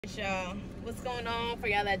Y'all, what's going on? For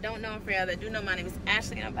y'all that don't know, and for y'all that do know, my name is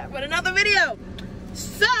Ashley and I'm back with another video.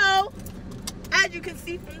 So as you can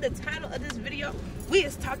see from the title of this video, we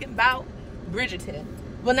is talking about Bridgerton.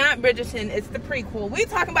 Well, not Bridgerton, it's the prequel. We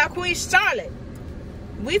talking about Queen Charlotte.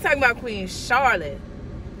 We talking about Queen Charlotte.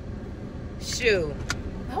 Shoot,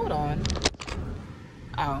 hold on.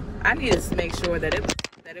 Oh, I need to make sure that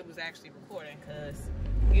it was actually recording, because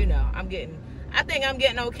you know I think I'm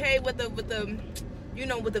getting okay with the you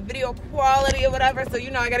know, with the video quality or whatever. So,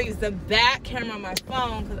 you know, I gotta use the back camera on my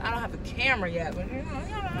phone because I don't have a camera yet. But, you know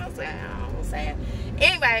what I'm saying?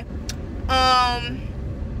 Anyway,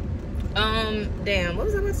 damn, what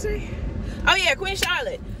was I about to say? Oh, yeah, Queen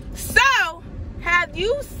Charlotte. So, have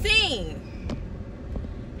you seen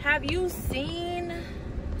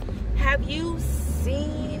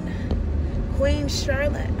Queen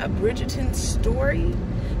Charlotte, A Bridgerton Story?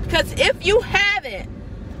 Because if you haven't,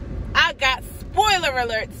 I got spoiler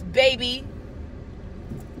alerts, baby.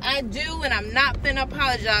 I do, and I'm not finna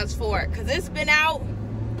apologize for it, because it's been out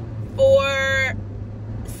for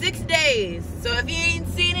 6 days. So if you ain't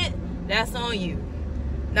seen it, that's on you.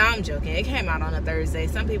 No, I'm joking. It came out on a Thursday.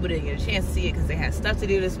 Some people didn't get a chance to see it because they had stuff to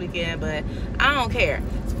do this weekend, but I don't care.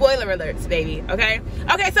 Spoiler alerts, baby. Okay?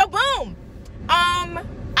 Okay, so boom.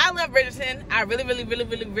 I love Bridgerton. I really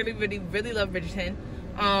love Bridgerton.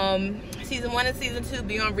 Season 1 and season 2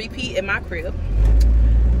 be on repeat in my crib.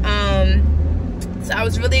 So I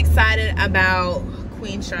was really excited about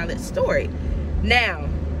Queen Charlotte's story. Now,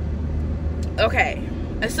 okay,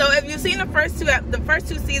 so if you've seen the first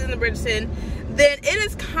two seasons of Bridgerton, then it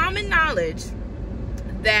is common knowledge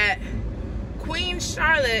that Queen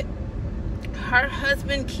Charlotte, her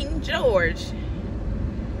husband King George,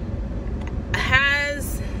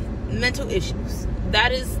 has mental issues.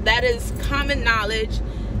 That is common knowledge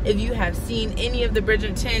if you have seen any of the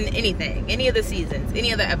Bridgerton, any of the seasons,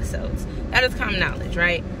 any of the episodes. That is common knowledge,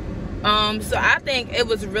 right? So I think it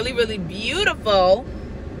was really beautiful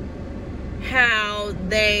how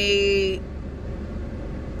they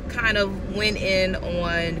kind of went in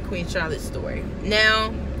on Queen Charlotte's story.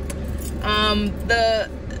 Now,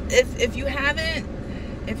 if you haven't,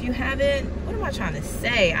 what am I trying to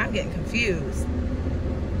say? I'm getting confused.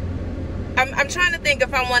 I'm trying to think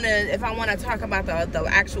if I want to talk about the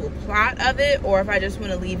actual plot of it, or if I just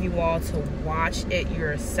want to leave you all to watch it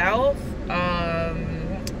yourself. I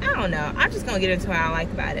don't know. I'm just gonna get into how I like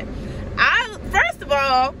about it. First of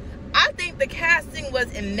all, I think the casting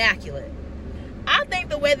was immaculate. I think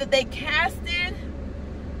the way that they casted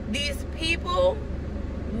these people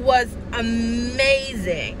was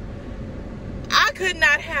amazing. I could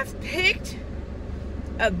not have picked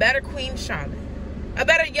a better Queen Charlotte. A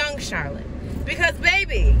better young Charlotte. Because,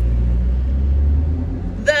 baby,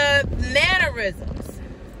 the mannerisms,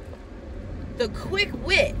 the quick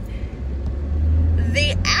wit,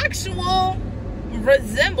 the actual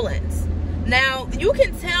resemblance. Now, you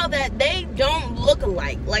can tell that they don't look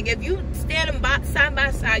alike. Like, if you stand them side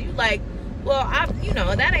by side, you like, well,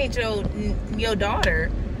 that ain't your daughter.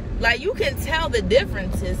 Like, you can tell the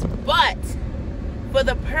differences, but for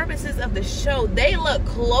the purposes of the show, they look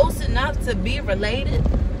close enough to be related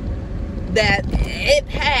that it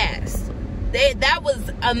passed. That was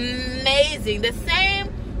amazing. The same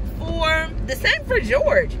for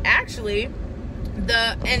George, actually.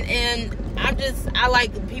 I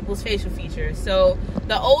like people's facial features. So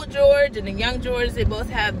the old George and the young George, they both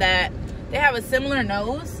have that. They have a similar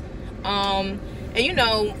nose. And you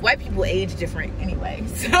know, white people age different anyway.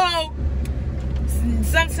 So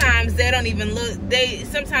sometimes they don't even look,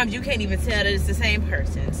 sometimes you can't even tell that it's the same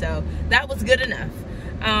person. So that was good enough.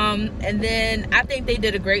 And then I think they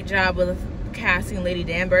did a great job with casting Lady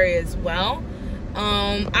Danbury as well.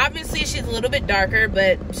 Obviously she's a little bit darker,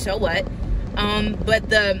 but so what?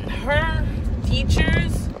 But her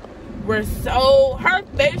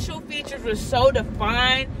facial features were so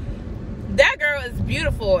defined. That girl is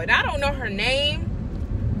beautiful, and I don't know her name,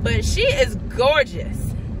 but she is gorgeous.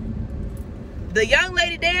 The young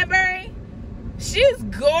Lady Danbury, she's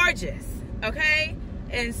gorgeous, okay?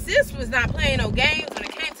 And sis was not playing no games when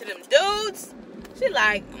it came to them dudes. She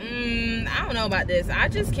like, I don't know about this. I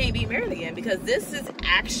just can't be married again, because this is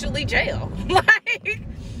actually jail. Like,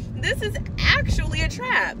 this is actually a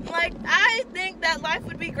trap. Like, I think that life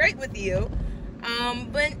would be great with you.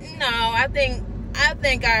 But no, I think I've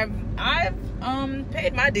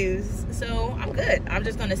paid my dues, so I'm good. I'm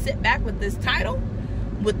just gonna sit back with this title,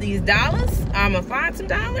 with these dollars. I'm gonna find some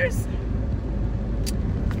dollars,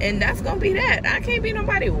 and that's gonna be that. I can't be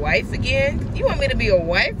nobody's wife again. You want me to be a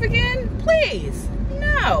wife again? Please,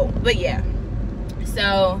 no. But yeah,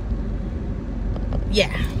 so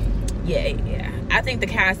yeah. I think the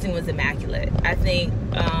casting was immaculate. I think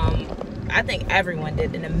everyone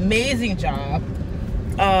did an amazing job.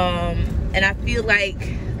 And I feel like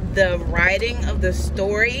the writing of the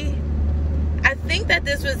story, I think that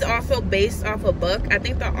this was also based off a book. I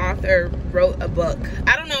think the author wrote a book.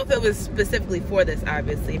 I don't know if it was specifically for this,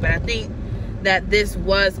 obviously, but I think that this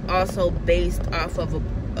was also based off of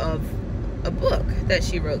a book that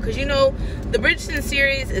she wrote. Because, you know, the Bridgerton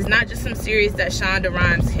series is not just some series that Shonda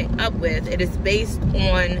Rhimes came up with. It is based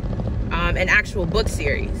on an actual book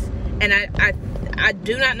series. And I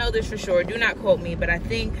do not know this for sure. Do not quote me. But I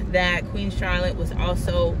think that Queen Charlotte was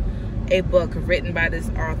also a book written by this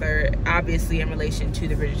author, obviously in relation to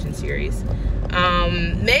the Bridgerton series.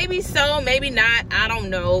 Maybe so, maybe not. I don't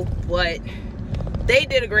know. But they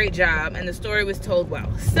did a great job. And the story was told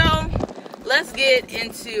well. So let's get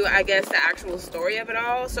into, I guess, the actual story of it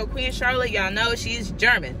all. So Queen Charlotte, y'all know she's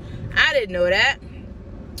German. I didn't know that.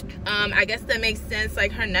 I guess that makes sense.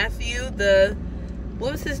 Like her nephew,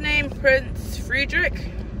 what was his name? Prince Friedrich,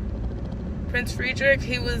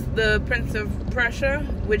 he was the Prince of Prussia,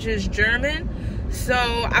 which is German. So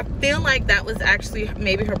I feel like that was actually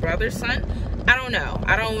maybe her brother's son. I don't know.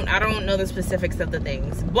 I don't know the specifics of the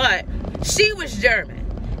things, but she was German.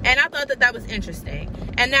 And I thought that that was interesting.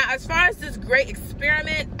 And now, as far as this great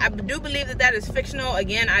experiment, I do believe that that is fictional.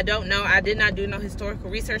 Again, I don't know. I did not do no historical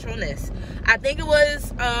research on this. I think it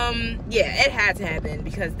was, yeah, it had to happen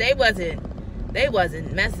because they wasn't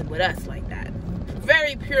messing with us like that.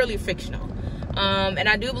 Very purely fictional. And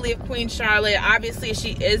I do believe Queen Charlotte, obviously,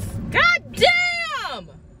 she is, God damn!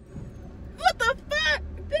 What the fuck?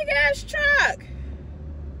 Big ass truck.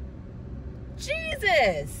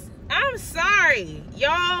 Jesus. I'm sorry,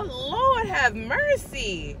 y'all. Lord have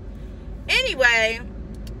mercy. Anyway,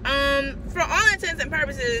 for all intents and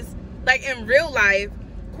purposes, like in real life,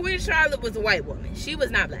 Queen Charlotte was a white woman. She was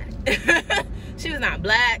not black. She was not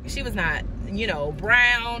black. She was not, you know,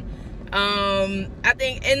 brown. I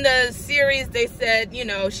think in the series they said, you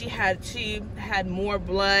know, she had more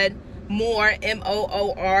blood, more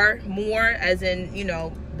M-O-O-R, more as in, you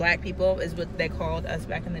know, black people is what they called us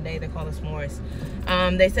back in the day. They called us Moors.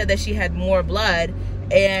 They said that she had more blood.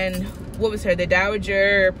 And what was her? The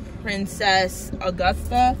Dowager Princess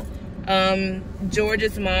Augusta,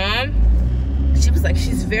 George's mom. She was like,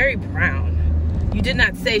 she's very brown. You did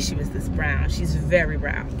not say she was this brown. She's very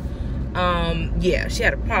brown. Yeah, she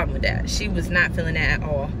had a problem with that. She was not feeling that at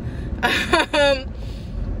all.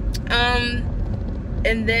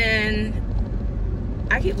 And then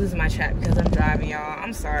I keep losing my track because I'm driving, y'all.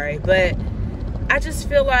 I'm sorry, but I just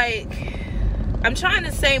feel like I'm trying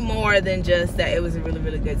to say more than just that it was a really,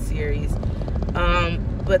 really good series.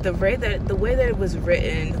 But the way that it was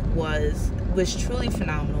written was truly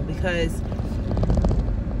phenomenal because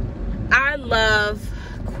I love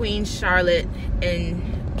Queen Charlotte and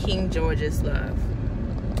King George's love.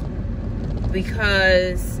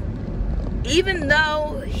 Because even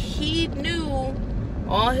though he knew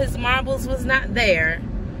all his marbles was not there,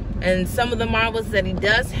 and some of the marbles that he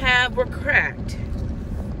does have were cracked,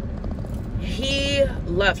 he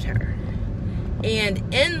loved her.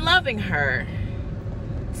 And in loving her,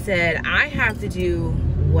 said, I have to do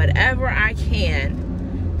whatever I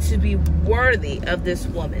can to be worthy of this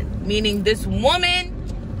woman. Meaning this woman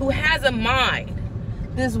who has a mind.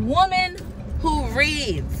 This woman who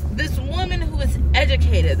reads. This woman who is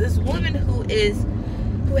educated. This woman who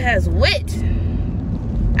has wit.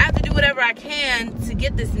 I have to do whatever I can to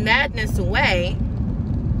get this madness away.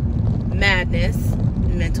 Madness,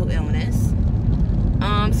 mental illness.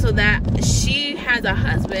 So that she has a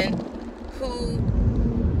husband who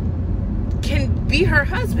can be her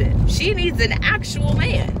husband. She needs an actual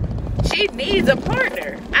man. She needs a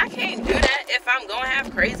partner. I can't do that if I'm gonna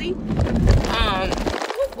have crazy.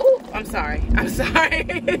 I'm sorry.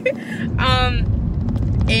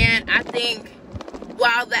 And I think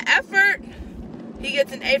while the effort, he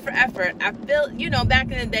gets an A for effort. I feel, you know, back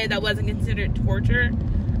in the day that wasn't considered torture.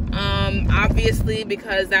 Obviously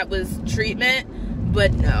because that was treatment.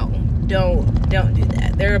 But no, don't do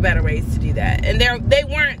that. There are better ways to do that. And they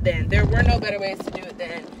weren't then. There were no better ways to do it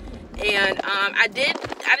then. And I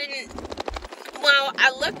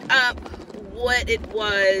looked up what it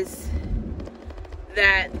was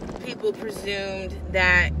that people presumed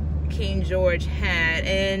that King George had,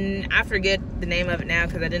 and I forget the name of it now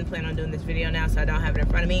because I didn't plan on doing this video now, so I don't have it in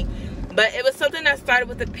front of me. But it was something that started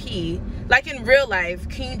with a P. Like in real life,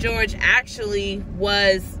 King George actually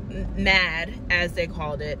was mad, as they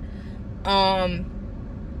called it. And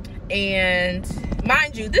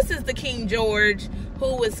mind you, this is the King George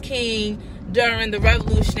who was king during the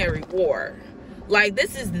Revolutionary War. Like,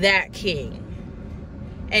 this is that king.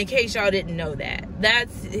 In case y'all didn't know that.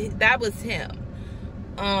 That was him.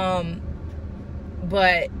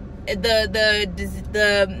 But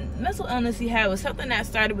the mental illness he had was something that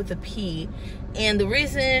started with a P, and the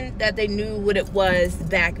reason that they knew what it was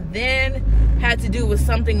back then had to do with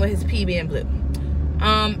something with his P being blue.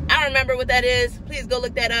 I don't remember what that is. Please go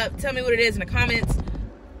look that up. Tell me what it is in the comments,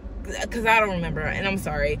 because I don't remember, and I'm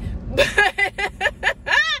sorry. But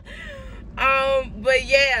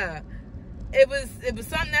yeah, it was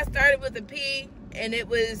something that started with a P, and it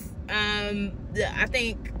was I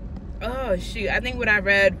think what I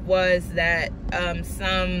read was that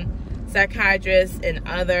some psychiatrists and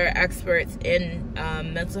other experts in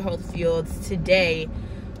mental health fields today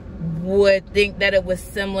would think that it was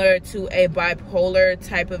similar to a bipolar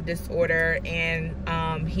type of disorder,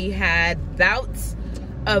 and he had bouts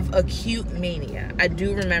of acute mania. I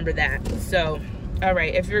do remember that. So, all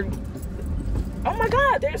right, if you're, oh my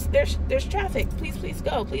God, there's traffic. Please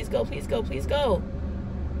go. Please go.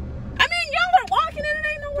 I mean, y'all are walking and it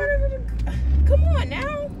ain't nowhere to, come on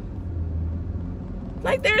now.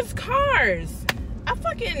 Like, there's cars.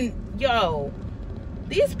 Yo,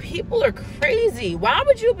 these people are crazy. Why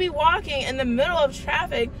would you be walking in the middle of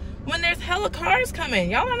traffic when there's hella cars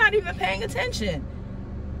coming? Y'all are not even paying attention.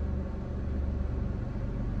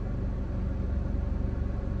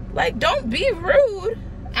 Like, don't be rude.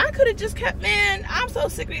 I could have just kept, man, I'm so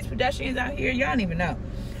sick of these pedestrians out here. Y'all don't even know.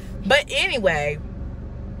 But anyway,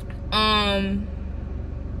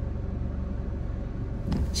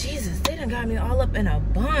 Jesus, they done got me all up in a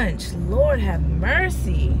bunch. Lord have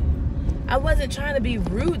mercy. I wasn't trying to be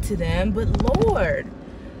rude to them, but Lord.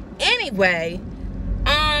 Anyway,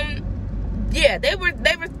 yeah,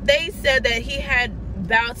 they said that he had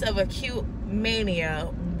bouts of acute mania,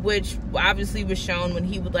 which obviously was shown when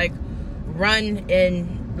he would like run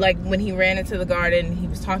in, like when he ran into the garden, he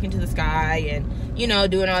was talking to the sky and, you know,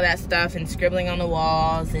 doing all that stuff and scribbling on the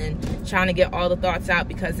walls and trying to get all the thoughts out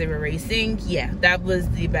because they were racing. Yeah, that was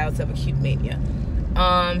the bouts of acute mania.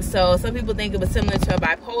 So some people think it was similar to a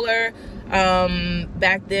bipolar.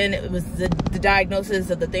 Back then it was the diagnosis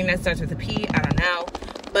of the thing that starts with a P. I don't know.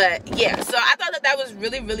 But yeah, so I thought that was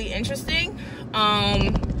really, really interesting.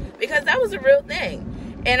 Because that was a real thing.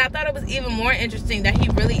 And I thought it was even more interesting that he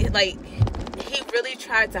really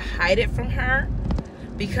tried to hide it from her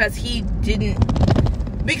because he didn't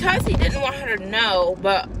want her to know,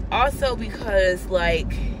 but also because,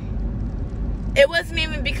 like, it wasn't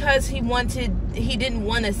even because he didn't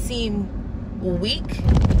want to seem weak.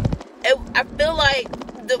 I feel like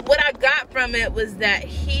what I got from it was that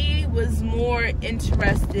he was more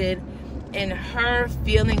interested in her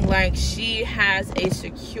feeling like she has a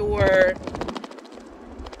secure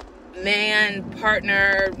man,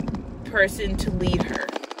 partner, person to lead her,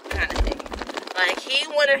 kind of thing. Like, he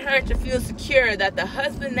wanted her to feel secure that the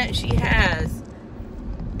husband that she has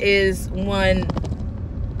is one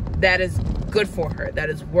that is good for her, that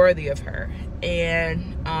is worthy of her.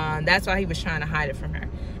 And that's why he was trying to hide it from her,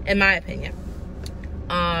 in my opinion.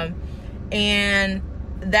 And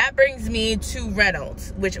that brings me to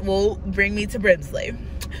Reynolds, which will bring me to Brimsley.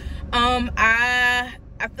 I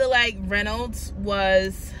feel like Reynolds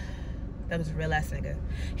that was a real ass nigga.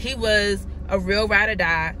 He was a real ride or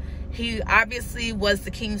die. He obviously was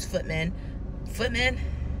the king's footman,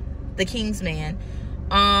 the king's man.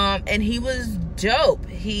 And he was dope.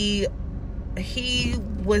 He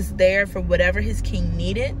was there for whatever his king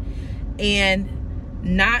needed, and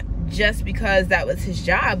not just because that was his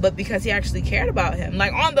job, but because he actually cared about him.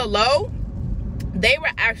 Like, on the low, they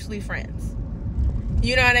were actually friends.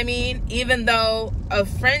 You know what I mean? Even though a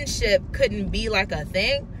friendship couldn't be like a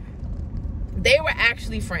thing, they were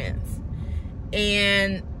actually friends.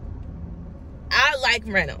 And I like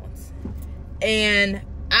Reynolds. And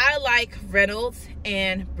I like Reynolds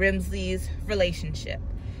and Brimsley's relationship.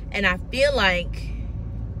 And I feel like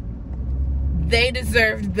they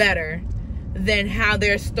deserved better than how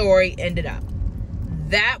their story ended up.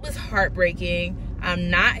 That was heartbreaking. I'm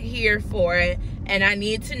not here for it. And I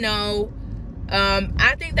need to know,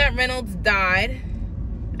 I think that Reynolds died.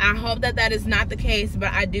 I hope that that is not the case,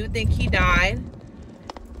 but I do think he died.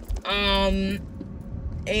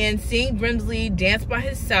 And seeing Brimsley dance by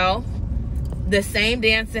himself, the same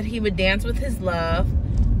dance that he would dance with his love,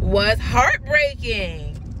 was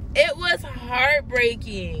heartbreaking. It was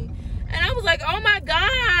heartbreaking. And I was like, oh my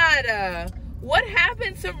God, what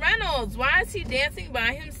happened to Reynolds? Why is he dancing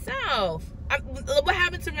by himself? What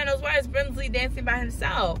happened to Reynolds? Why is Brimsley dancing by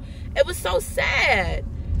himself? It was so sad.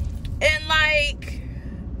 And like,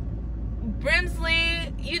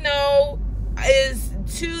 Brimsley, you know, is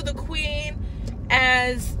to the queen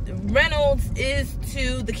as Reynolds is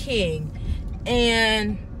to the king.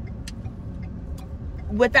 And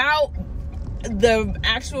without the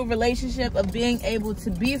actual relationship of being able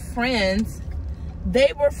to be friends,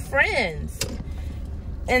 they were friends.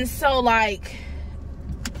 And so, like,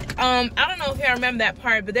 I don't know if y'all remember that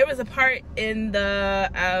part, but there was a part in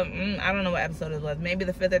the I don't know what episode it was, maybe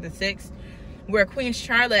the 5th or the 6th, where Queen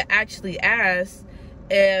Charlotte actually asked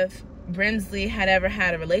if Brinsley had ever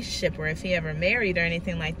had a relationship or if he ever married or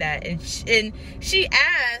anything like that. And she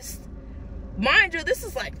asked, mind you, this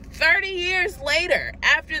is like 30 years later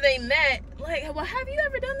after they met, like, well, have you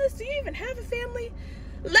ever done this? Do you even have a family?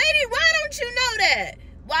 Lady, why don't you know that?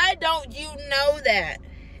 Why don't you know that?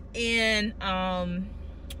 And,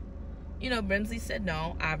 you know, Brinsley said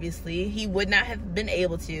no. Obviously, he would not have been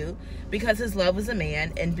able to, because his love was a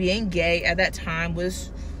man, and being gay at that time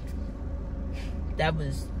was,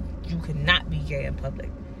 you could not be gay in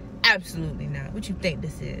public. Absolutely not. What you think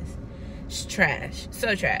this is? It's trash.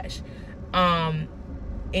 So trash.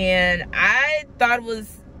 And I thought it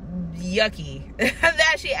was yucky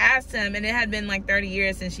that she asked him, and it had been like 30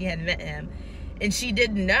 years since she had met him, and she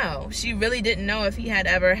didn't know. She really didn't know if he had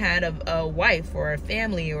ever had a wife or a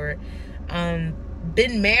family or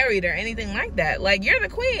been married or anything like that. Like, you're the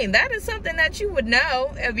queen. That is something that you would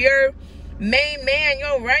know if your main man,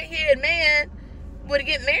 your right-hand man, would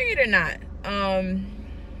get married or not.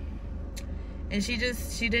 And she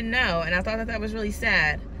didn't know, and I thought that was really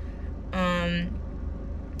sad.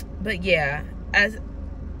 But yeah,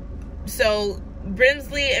 so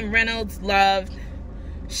Brinsley and Reynolds loved,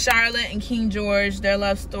 Charlotte and King George, their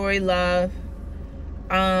love story, love.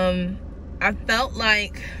 I felt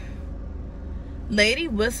like Lady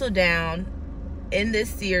Whistledown in this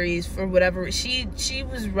series, for whatever, she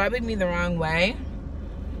was rubbing me the wrong way,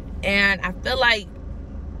 and I feel like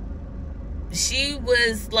she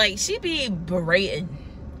was like, she'd be berating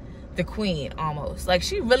the queen almost, like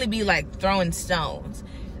she really be like throwing stones.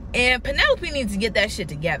 And Penelope needs to get that shit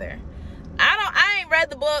together. I ain't read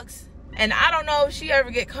the books, and I don't know if she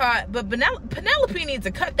ever get caught, but Penelope needs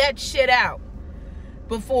to cut that shit out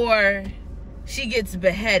before she gets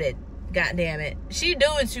beheaded. God damn it. She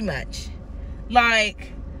doing too much.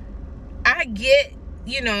 Like, I get,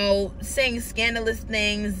 you know, saying scandalous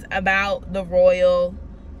things about the royal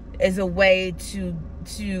as a way to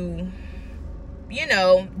you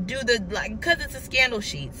know, do the, like, because it's a scandal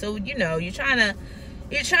sheet. So, you know, you're trying to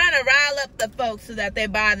rile up the folks so that they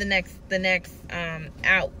buy the next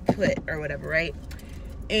output or whatever, right?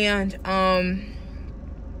 And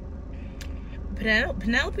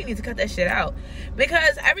Penelope needs to cut that shit out,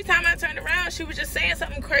 because every time I turned around, she was just saying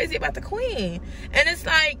something crazy about the queen. And it's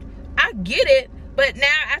like, I get it, but now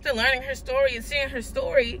after learning her story and seeing her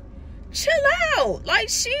story, chill out. Like,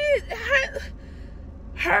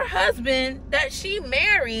 her husband that she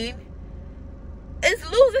married is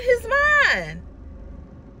losing his mind.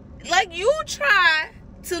 Like, you try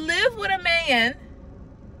to live with a man,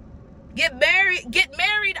 get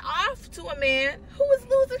married off to a man who is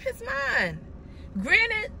losing his mind.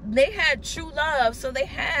 Granted, they had true love, so they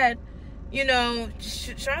had, you know,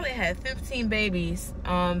 Charlotte had 15 babies,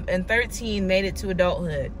 and 13 made it to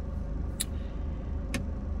adulthood.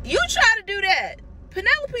 You try to do that.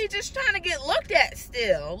 Penelope just trying to get looked at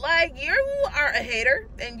still. Like, you are a hater,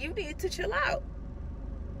 and you need to chill out.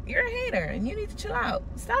 You're a hater, and you need to chill out.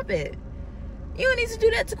 Stop it. You don't need to do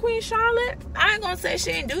that to Queen Charlotte. I ain't gonna say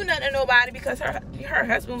she ain't do nothing to nobody because her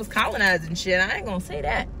husband was colonizing shit. I ain't gonna say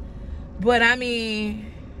that. But, I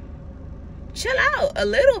mean, chill out a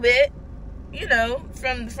little bit, you know,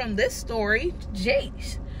 from this story.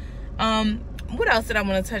 Jace. What else did I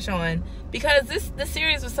want to touch on? Because this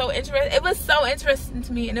series was so interesting. It was so interesting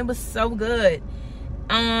to me, and it was so good.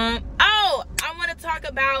 Oh, I want to talk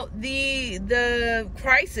about the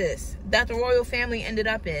crisis that the royal family ended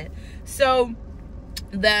up in. So,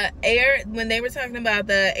 the heir, when they were talking about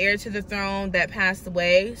the heir to the throne that passed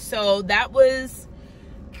away, so that was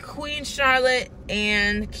Queen Charlotte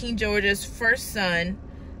and King George's first son,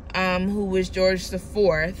 who was George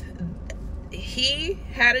IV. He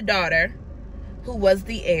had a daughter who was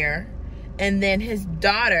the heir, and then his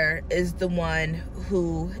daughter is the one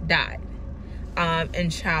who died in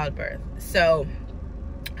childbirth. So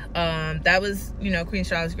that was, you know, Queen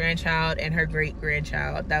Charlotte's grandchild and her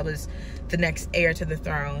great-grandchild. That was the next heir to the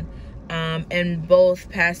throne, and both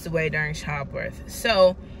passed away during childbirth.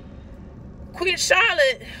 So Queen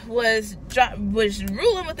Charlotte was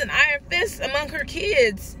ruling with an iron fist among her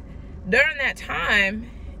kids during that time,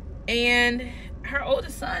 and her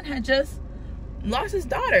oldest son had just lost his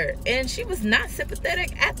daughter, and she was not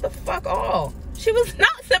sympathetic at the fuck all. She was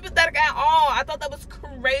not sympathetic at all. I thought that was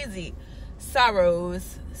crazy.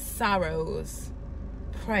 Sorrows,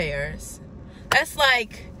 prayers. That's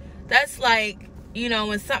like, you know,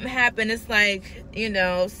 when something happened, it's like, you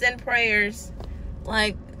know, send prayers.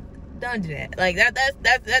 Like, don't do that. Like, that's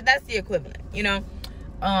the equivalent, you know.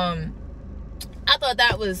 I thought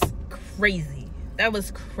that was crazy. That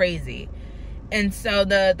was crazy. And so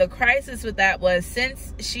the crisis with that was,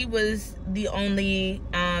 since she was the only,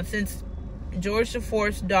 since George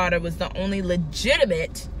IV daughter was the only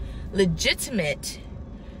legitimate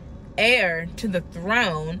heir to the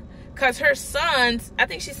throne, because her sons, I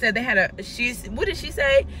think she said they had what did she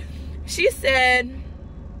say? She said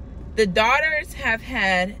the daughters have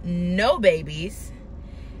had no babies,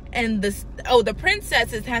 and the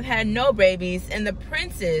princesses have had no babies, and the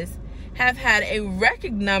princes have had a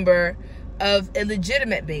record number of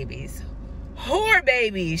illegitimate babies. Whore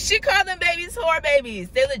babies. She called them babies whore babies.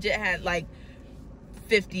 They legit had like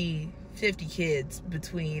 50 kids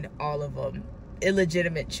between all of them.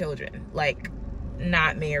 Illegitimate children. Like,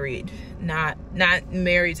 not married. Not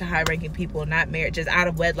married to high-ranking people. Not married. Just out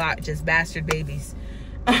of wedlock. Just bastard babies.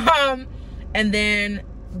 And then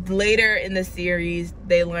later in the series,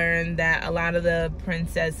 they learned that a lot of the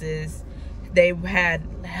princesses, they had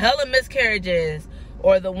hella miscarriages,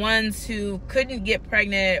 or the ones who couldn't get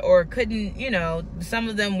pregnant or couldn't, you know, some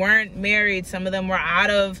of them weren't married, some of them were out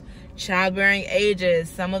of childbearing ages,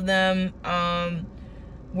 some of them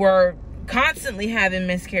were constantly having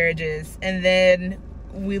miscarriages. And then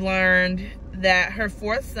we learned that her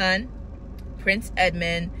fourth son, Prince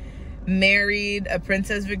Edmund, married a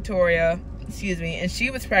Princess Victoria, and she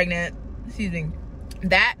was pregnant.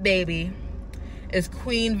 That baby is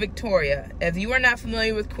Queen Victoria. If you are not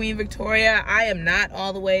familiar with Queen Victoria, I am not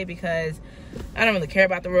all the way, because I don't really care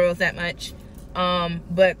about the royals that much.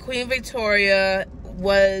 But Queen Victoria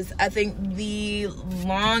was, I think, the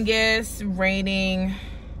longest reigning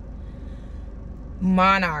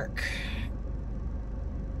monarch.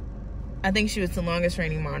 I think she was the longest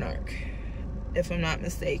reigning monarch, if I'm not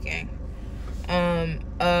mistaken,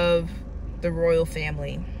 of the royal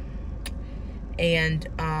family. And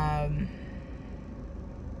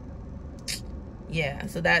yeah,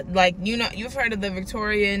 so that, like, you know, you've heard of the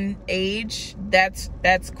Victorian age. That's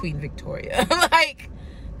Queen Victoria. Like,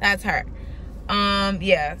 that's her.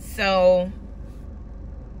 Yeah, so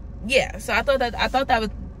I thought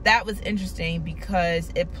that was interesting,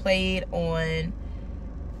 because it played on,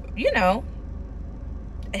 you know,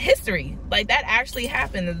 history. Like, that actually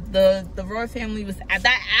happened. The royal family was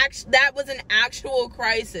that was an actual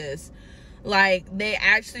crisis. Like, they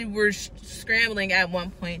actually were scrambling at one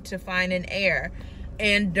point to find an heir.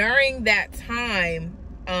 And during that time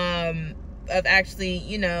of actually,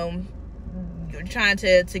 you know, trying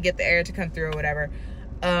to get the heir to come through or whatever,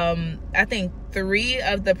 I think 3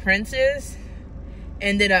 of the princes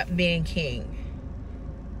ended up being king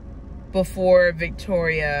before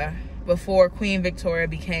Queen Victoria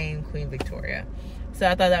became Queen Victoria. So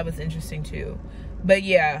I thought that was interesting too. But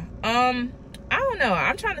yeah, I don't know.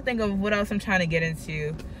 I'm trying to think of what else I'm trying to get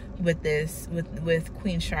into with this, with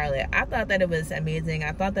Queen Charlotte. I thought that it was amazing.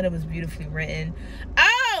 I thought that it was beautifully written.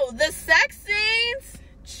 Oh, the sex scenes,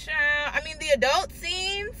 child. I mean, the adult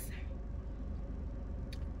scenes.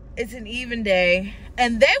 It's an even day.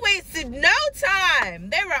 And they wasted no time.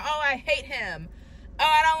 They were, oh, I hate him. Oh,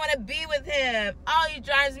 I don't want to be with him. Oh, he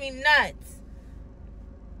drives me nuts.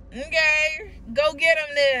 Okay, go get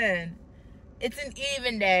him then. It's an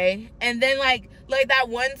even day. And then like that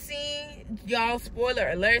one scene, y'all, spoiler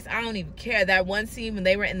alerts, I don't even care. That one scene when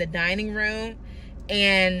they were in the dining room,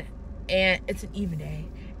 and it's an even day,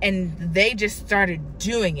 and they just started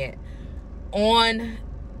doing it on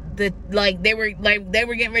the, they were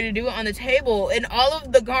getting ready to do it on the table, and all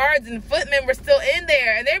of the guards and footmen were still in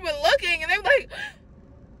there, and they were looking, and they were like,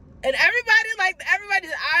 and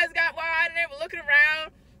everybody's eyes got wide, and they were looking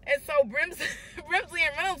around. And so Brimsley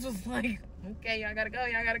and Reynolds was like, okay, y'all gotta go,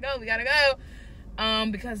 we gotta go.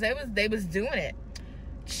 Because they was doing it.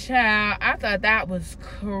 Child, I thought that was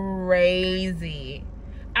crazy.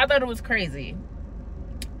 I thought it was crazy.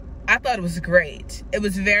 I thought it was great. It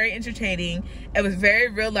was very entertaining. It was very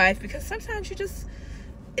real life, because sometimes it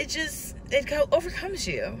overcomes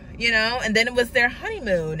you, you know? And then it was their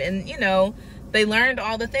honeymoon, and, you know, they learned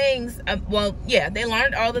all the things. They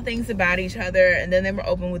learned all the things about each other, and then they were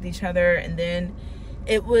open with each other, and then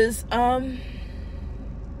it was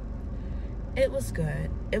good.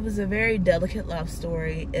 It was a very delicate love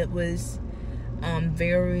story. It was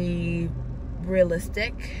very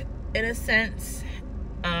realistic in a sense.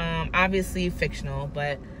 Obviously fictional,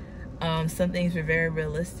 but some things were very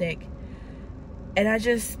realistic. And I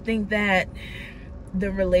just think that the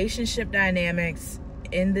relationship dynamics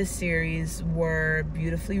in this series were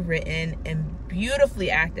beautifully written and beautifully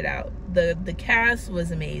acted out. The cast was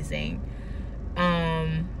amazing.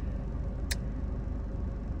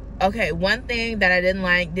 Okay, one thing that I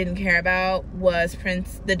didn't care about was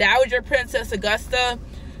the Dowager Princess Augusta.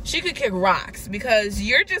 She could kick rocks because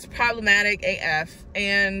you're just problematic AF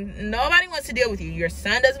and nobody wants to deal with you. Your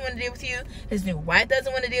son doesn't want to deal with you. His new wife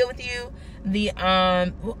doesn't want to deal with you.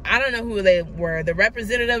 I don't know who they were, the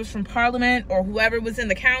representatives from Parliament or whoever was in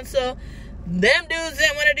the council. Them dudes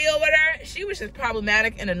didn't want to deal with her. She was just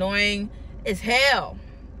problematic and annoying as hell.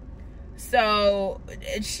 So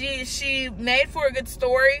she made for a good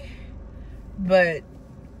story, but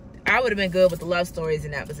I would have been good with the love stories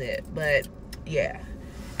and that was it. But yeah,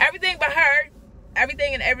 everything but her,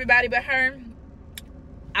 everything and everybody but her,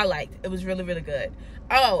 I liked. It was really, really good.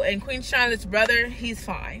 Oh, and Queen Charlotte's brother, he's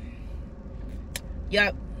fine.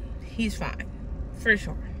 Yep, he's fine for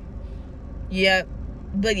sure. Yep.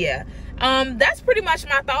 But yeah, that's pretty much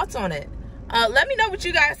my thoughts on it. Let me know what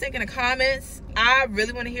you guys think in the comments. I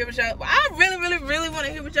really want to hear what y'all, really want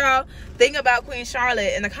to hear what y'all think about Queen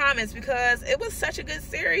Charlotte in the comments, because it was such a good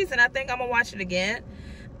series and I think I'm gonna watch it again.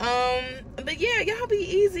 But yeah, y'all be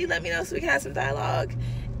easy. Let me know so we can have some dialogue,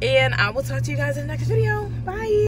 and I will talk to you guys in the next video. Bye.